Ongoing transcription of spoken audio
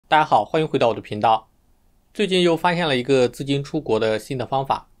大家好，欢迎回到我的频道。最近又发现了一个资金出国的新的方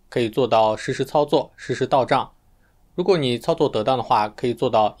法，可以做到实时操作、实时到账。如果你操作得当的话，可以做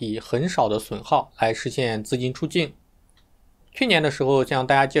到以很少的损耗来实现资金出境。去年的时候向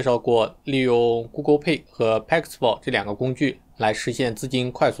大家介绍过，利用 Google Pay 和 Paxful 这两个工具来实现资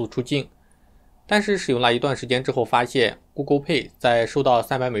金快速出境。但是使用了一段时间之后发现， Google Pay 在收到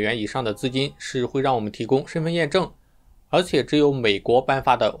300美元以上的资金是会让我们提供身份验证，而且只有美国颁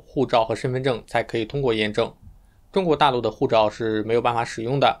发的护照和身份证才可以通过验证，中国大陆的护照是没有办法使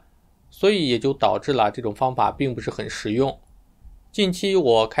用的，所以也就导致了这种方法并不是很实用。近期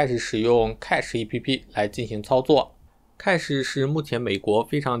我开始使用 Cash APP 来进行操作。Cash 是目前美国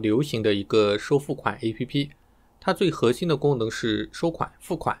非常流行的一个收付款 APP， 它最核心的功能是收款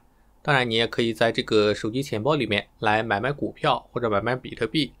付款。当然你也可以在这个手机钱包里面来买卖股票或者买卖比特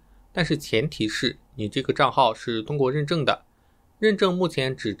币，但是前提是你这个账号是通过认证的。认证目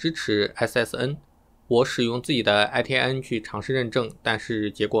前只支持 SSN， 我使用自己的 ITIN 去尝试认证，但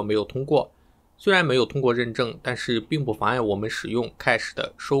是结果没有通过。虽然没有通过认证，但是并不妨碍我们使用 Cash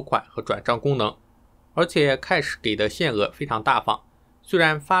的收款和转账功能。而且 Cash 给的限额非常大方，虽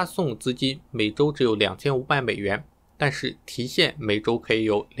然发送资金每周只有2500美元，但是提现每周可以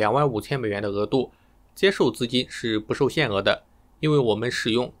有25000美元的额度，接受资金是不受限额的。因为我们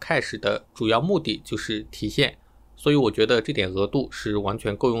使用 Cash 的主要目的就是提现，所以我觉得这点额度是完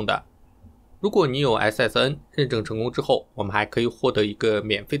全够用的。如果你有 SSN 认证成功之后，我们还可以获得一个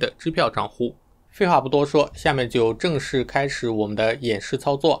免费的支票账户。废话不多说，下面就正式开始我们的演示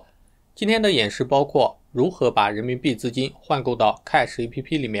操作。今天的演示包括如何把人民币资金换购到 Cash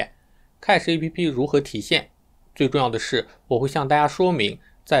APP 里面， Cash APP 如何提现，最重要的是我会向大家说明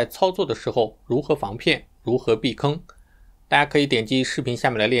在操作的时候如何防骗，如何避坑。大家可以点击视频下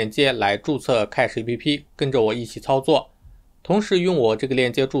面的链接来注册 Cash APP， 跟着我一起操作。同时用我这个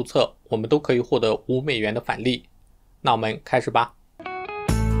链接注册，我们都可以获得5美元的返利。那我们开始吧。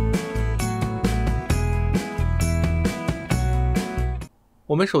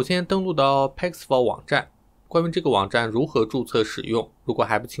我们首先登录到 Paxful 网站，关于这个网站如何注册使用，如果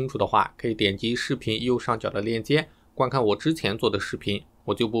还不清楚的话，可以点击视频右上角的链接观看我之前做的视频，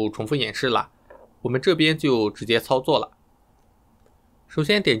我就不重复演示了。我们这边就直接操作了。首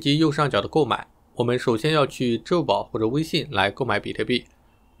先点击右上角的购买，我们首先要去支付宝或者微信来购买比特币。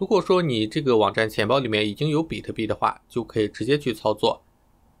如果说你这个网站钱包里面已经有比特币的话，就可以直接去操作。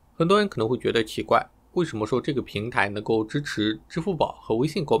很多人可能会觉得奇怪，为什么说这个平台能够支持支付宝和微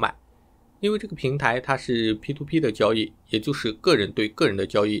信购买？因为这个平台它是 P2P 的交易，也就是个人对个人的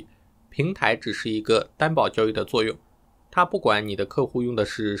交易，平台只是一个担保交易的作用。它不管你的客户用的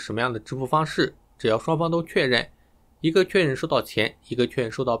是什么样的支付方式，只要双方都确认，一个确认收到钱，一个确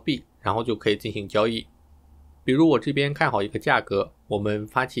认收到币，然后就可以进行交易。比如我这边看好一个价格，我们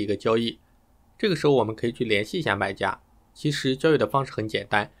发起一个交易，这个时候我们可以去联系一下卖家。其实交易的方式很简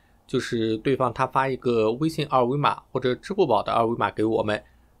单，就是对方他发一个微信二维码或者支付宝的二维码给我们，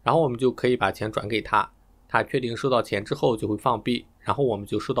然后我们就可以把钱转给他，他确定收到钱之后就会放币，然后我们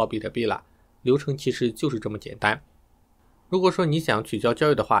就收到比特币了。流程其实就是这么简单。如果说你想取消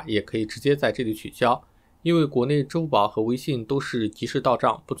交易的话，也可以直接在这里取消，因为国内支付宝和微信都是即时到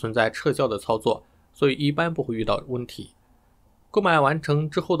账，不存在撤销的操作，所以一般不会遇到问题。购买完成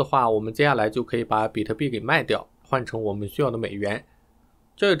之后的话，我们接下来就可以把比特币给卖掉，换成我们需要的美元。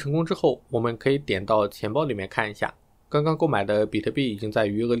交易成功之后，我们可以点到钱包里面看一下，刚刚购买的比特币已经在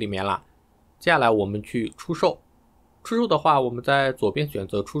余额里面了。接下来我们去出售，出售的话我们在左边选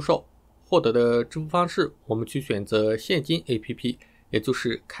择出售，获得的支付方式我们去选择现金 APP， 也就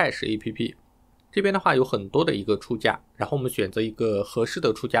是 Cash APP。 这边的话有很多的一个出价，然后我们选择一个合适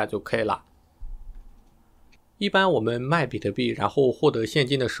的出价就可以了。一般我们卖比特币然后获得现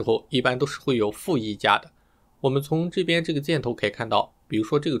金的时候，一般都是会有负溢价的。我们从这边这个箭头可以看到，比如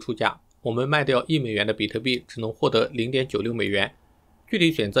说这个出价，我们卖掉1美元的比特币只能获得 0.96 美元。具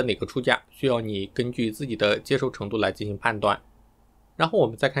体选择哪个出价需要你根据自己的接受程度来进行判断。然后我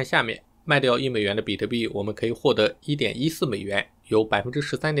们再看下面，卖掉1美元的比特币我们可以获得 1.14 美元，有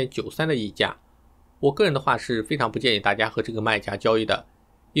 13.93% 的溢价。我个人的话是非常不建议大家和这个卖家交易的，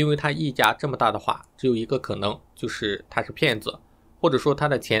因为他溢价这么大的话，只有一个可能，就是他是骗子，或者说他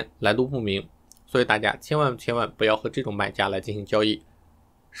的钱来路不明，所以大家千万不要和这种卖家来进行交易。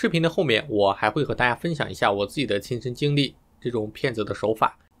视频的后面我还会和大家分享一下我自己的亲身经历，这种骗子的手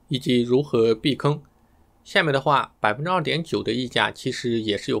法以及如何避坑。下面的话 2.9% 的溢价其实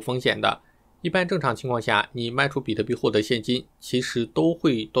也是有风险的，一般正常情况下你卖出比特币获得现金，其实都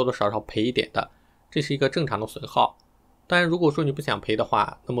会多多少少赔一点的，这是一个正常的损耗。当然如果说你不想赔的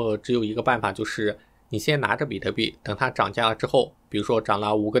话，那么只有一个办法，就是你先拿着比特币，等它涨价了之后，比如说涨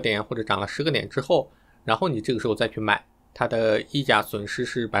了5个点或者涨了10个点之后，然后你这个时候再去卖，它的溢价损失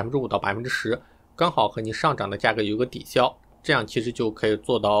是 5% 到 10%， 刚好和你上涨的价格有个抵消，这样其实就可以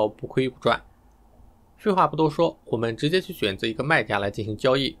做到不亏不赚。废话不多说，我们直接去选择一个卖家来进行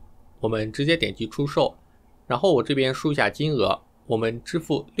交易，我们直接点击出售，然后我这边输一下金额，我们支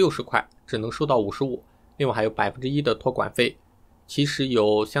付60块，只能收到55，另外还有 1% 的托管费，其实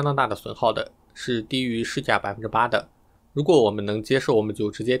有相当大的损耗的，是低于市价 8% 的。如果我们能接受，我们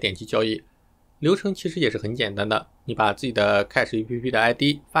就直接点击交易。流程其实也是很简单的，你把自己的 Cash APP 的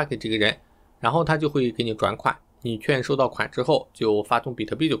ID 发给这个人，然后他就会给你转款，你确认收到款之后就发送比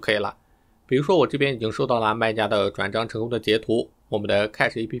特币就可以了。比如说我这边已经收到了卖家的转账成功的截图，我们的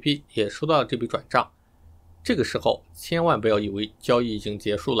Cash APP 也收到了这笔转账。这个时候千万不要以为交易已经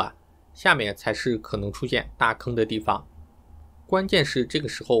结束了，下面才是可能出现大坑的地方。关键是这个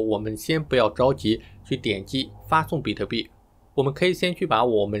时候我们先不要着急去点击发送比特币，我们可以先去把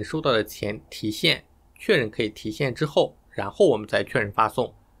我们收到的钱提现，确认可以提现之后，然后我们再确认发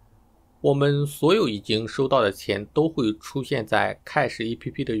送。我们所有已经收到的钱都会出现在 Cash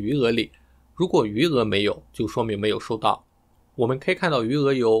APP 的余额里，如果余额没有，就说明没有收到。我们可以看到余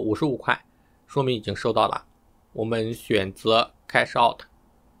额有55块，说明已经收到了。我们选择 Cash Out，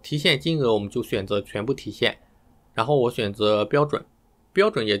 提现金额我们就选择全部提现，然后我选择标准，标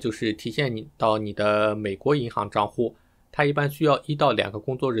准也就是提现到你的美国银行账户，它一般需要1到2个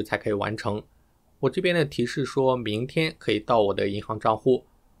工作日才可以完成。我这边的提示说明天可以到我的银行账户，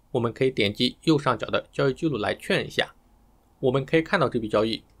我们可以点击右上角的交易记录来确认一下。我们可以看到这笔交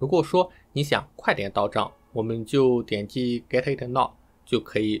易，如果说你想快点到账，我们就点击 Get It Now， 就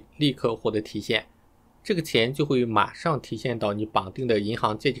可以立刻获得提现，这个钱就会马上提现到你绑定的银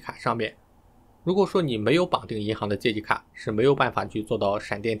行借记卡上面。如果说你没有绑定银行的借记卡，是没有办法去做到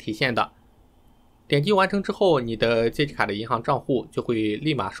闪电提现的。点击完成之后，你的借记卡的银行账户就会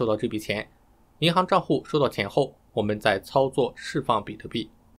立马收到这笔钱，银行账户收到钱后，我们再操作释放比特币。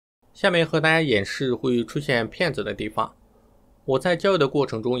下面和大家演示会出现骗子的地方。我在交易的过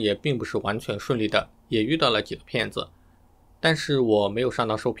程中也并不是完全顺利的，也遇到了几个骗子，但是我没有上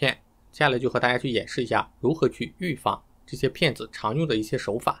当受骗。接下来就和大家去演示一下如何去预防这些骗子常用的一些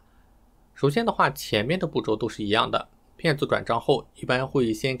手法。首先的话，前面的步骤都是一样的，骗子转账后一般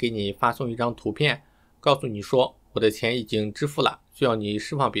会先给你发送一张图片，告诉你说我的钱已经支付了，需要你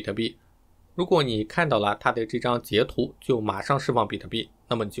释放比特币。如果你看到了他的这张截图就马上释放比特币，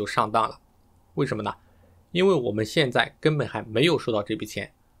那么你就上当了。为什么呢？因为我们现在根本还没有收到这笔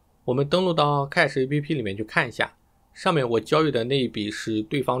钱。我们登录到 Cash APP 里面去看一下，上面我交易的那一笔是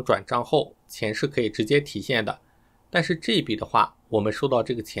对方转账后钱是可以直接提现的，但是这一笔的话，我们收到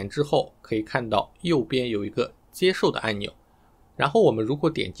这个钱之后，可以看到右边有一个接受的按钮，然后我们如果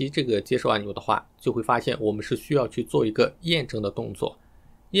点击这个接受按钮的话，就会发现我们是需要去做一个验证的动作。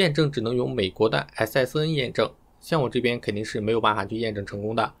验证只能用美国的 SSN 验证，像我这边肯定是没有办法去验证成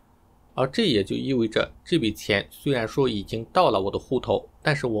功的。而这也就意味着这笔钱虽然说已经到了我的户头，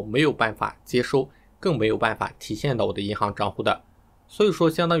但是我没有办法接收，更没有办法提现到我的银行账户的。所以说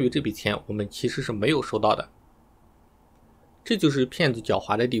相当于这笔钱我们其实是没有收到的。这就是骗子狡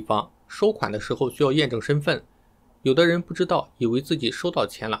猾的地方，收款的时候需要验证身份，有的人不知道，以为自己收到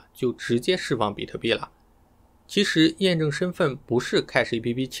钱了就直接释放比特币了。其实验证身份不是 Cash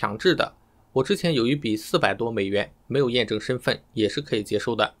APP 强制的，我之前有一笔400多美元没有验证身份也是可以接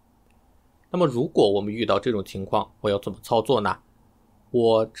收的。那么如果我们遇到这种情况，我要怎么操作呢？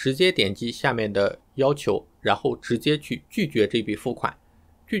我直接点击下面的要求，然后直接去拒绝这笔付款。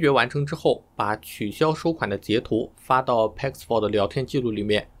拒绝完成之后，把取消收款的截图发到 Paxful 的聊天记录里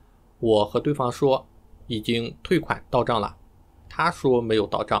面。我和对方说已经退款到账了，他说没有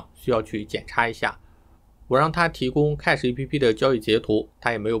到账，需要去检查一下。我让他提供 Cash APP 的交易截图，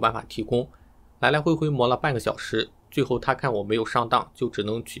他也没有办法提供，来来回回磨了半个小时，最后他看我没有上当，就只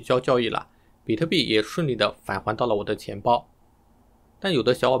能取消交易了，比特币也顺利的返还到了我的钱包。但有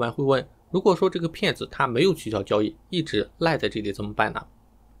的小伙伴会问，如果说这个骗子他没有取消交易，一直赖在这里怎么办呢？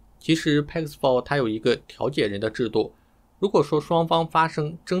其实 Paxful 它有一个调解人的制度，如果说双方发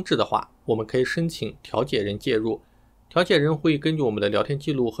生争执的话，我们可以申请调解人介入，调解人会根据我们的聊天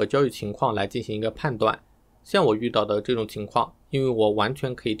记录和交易情况来进行一个判断。像我遇到的这种情况，因为我完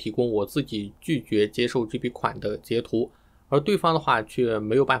全可以提供我自己拒绝接受这笔款的截图，而对方的话却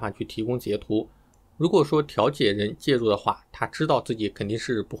没有办法去提供截图。如果说调解人介入的话，他知道自己肯定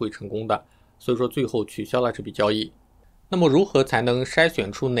是不会成功的，所以说最后取消了这笔交易。那么如何才能筛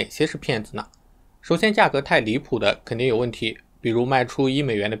选出哪些是骗子呢？首先价格太离谱的肯定有问题，比如卖出1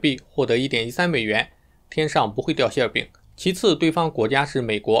美元的币获得 1.13 美元，天上不会掉馅饼，其次，对方国家是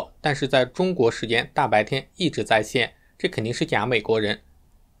美国，但是在中国时间大白天一直在线，这肯定是假美国人。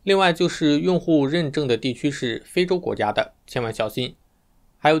另外就是用户认证的地区是非洲国家的，千万小心。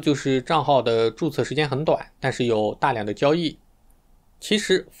还有就是账号的注册时间很短，但是有大量的交易。其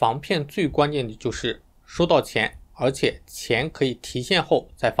实防骗最关键的就是收到钱，而且钱可以提现后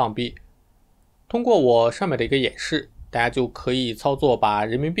再放币。通过我上面的一个演示，大家就可以操作把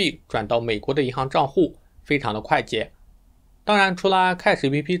人民币转到美国的银行账户，非常的快捷。当然，除了 Cash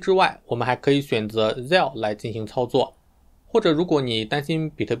APP 之外，我们还可以选择 Zelle 来进行操作，或者如果你担心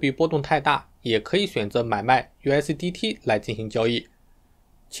比特币波动太大，也可以选择买卖 USDT 来进行交易。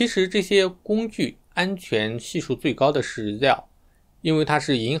其实这些工具安全系数最高的是 Zelle， 因为它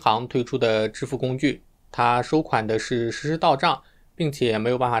是银行推出的支付工具，它收款的是实时到账，并且没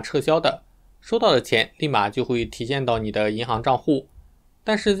有办法撤销的，收到的钱立马就会提现到你的银行账户。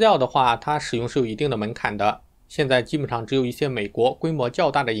但是 Zelle 的话，它使用是有一定的门槛的，现在基本上只有一些美国规模较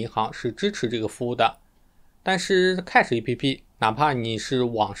大的银行是支持这个服务的。但是 Cash APP 哪怕你是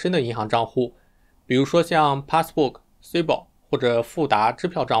网申的银行账户，比如说像 Passbook、Cboe 或者富达支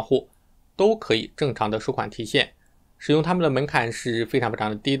票账户，都可以正常的收款提现，使用它们的门槛是非常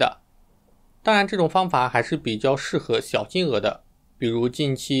的低的。当然这种方法还是比较适合小金额的，比如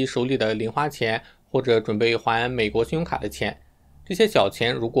近期手里的零花钱，或者准备还美国信用卡的钱。这些小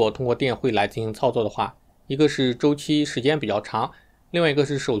钱如果通过电汇来进行操作的话，一个是周期时间比较长，另外一个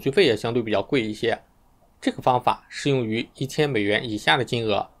是手续费也相对比较贵一些。这个方法适用于1000美元以下的金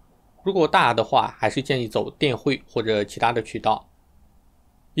额，如果大额的话，还是建议走电汇或者其他的渠道。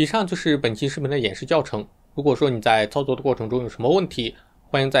以上就是本期视频的演示教程。如果说你在操作的过程中有什么问题，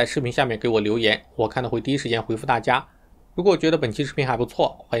欢迎在视频下面给我留言，我看到会第一时间回复大家。如果觉得本期视频还不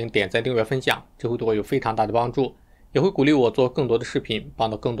错，欢迎点赞、订阅、分享，这会对我有非常大的帮助，也会鼓励我做更多的视频，帮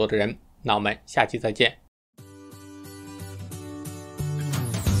到更多的人。那我们下期再见。